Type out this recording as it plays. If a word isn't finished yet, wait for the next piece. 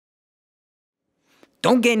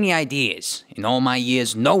Don't get any ideas. In all my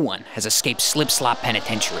years, no one has escaped slip-slop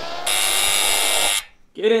penitentiary.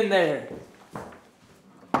 Get in there.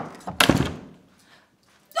 No!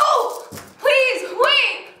 Please,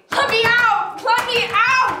 wait! Let me out! Let me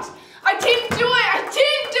out! I didn't do it! I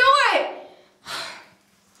didn't do it!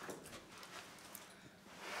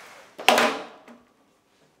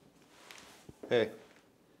 Hey.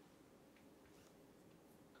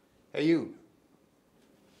 Hey, you.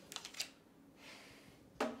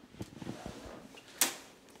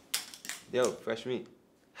 Yo, fresh meat.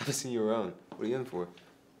 Haven't seen you around. What are you in for?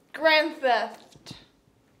 Grand theft.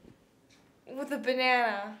 With a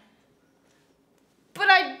banana. But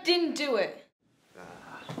I didn't do it.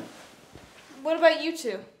 What about you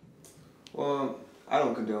two? Well, I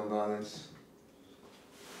don't condone violence.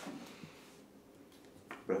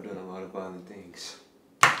 But I've done a lot of violent things.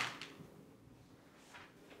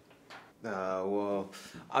 Well,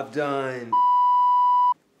 I've done...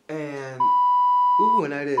 And... Ooh,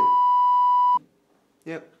 and I did...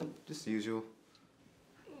 Yep, just the usual.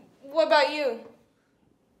 What about you?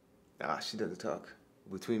 She doesn't talk.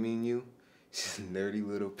 Between me and you, she's a nerdy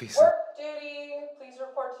little piece Work duty. Please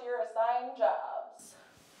report to your assigned jobs.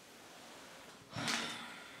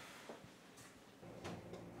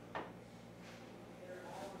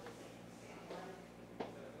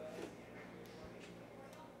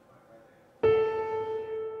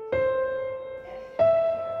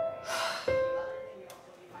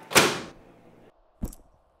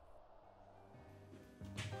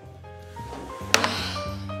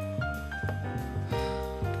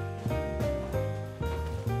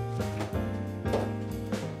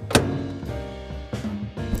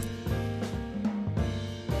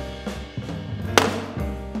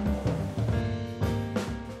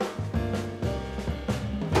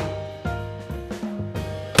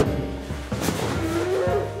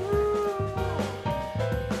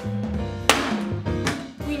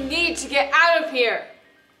 To get out of here.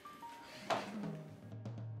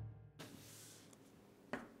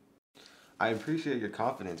 I appreciate your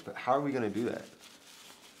confidence, but how are we gonna do that?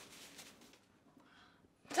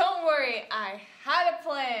 Don't worry, I had a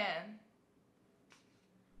plan.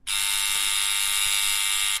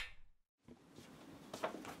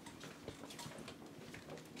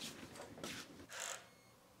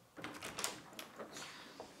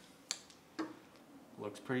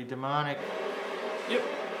 Looks pretty demonic. Yep.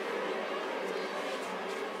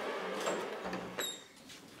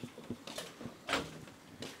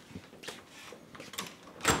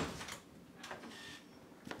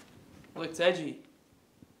 Looks edgy.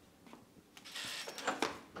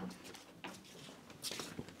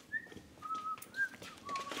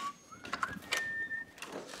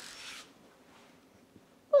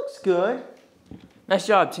 Looks good. Nice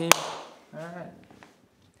job, team. All right.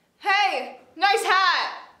 Hey, nice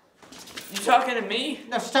hat. You talking to me?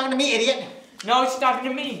 No, she's talking to me, idiot. No, she's talking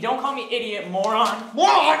to me. Don't call me idiot, moron.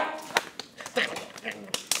 Moron!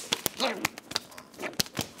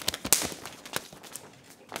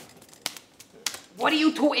 What are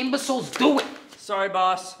you two imbeciles doing? Sorry,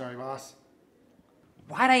 boss. Sorry, boss.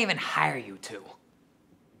 Why'd I even hire you two?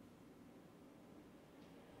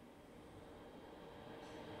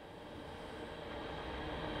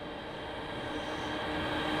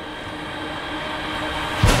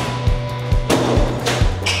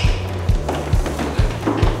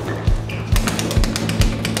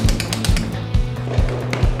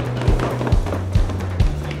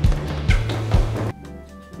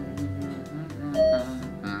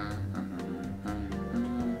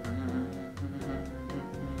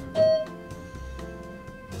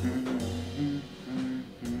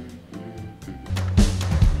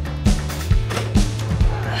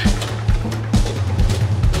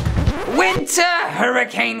 Winter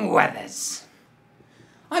hurricane weathers.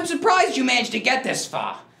 I'm surprised you managed to get this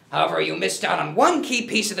far. However, you missed out on one key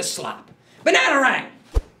piece of the slop. Bananarang!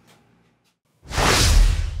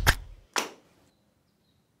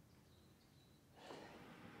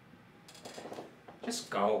 Just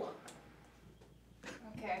go.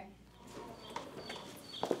 Okay.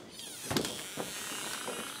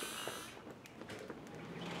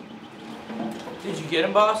 Did you get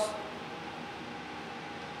him, boss?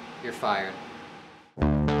 You're fired.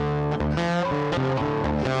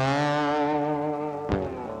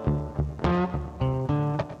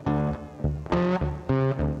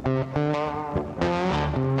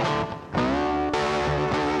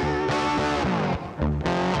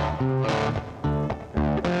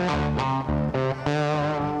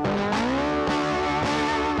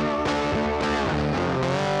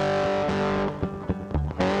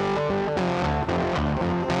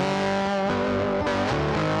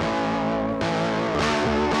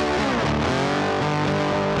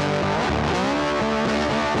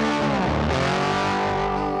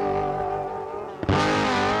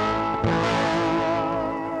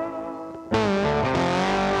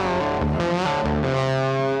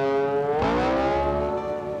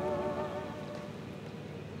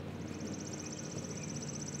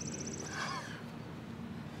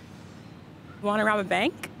 Want to rob a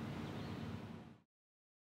bank?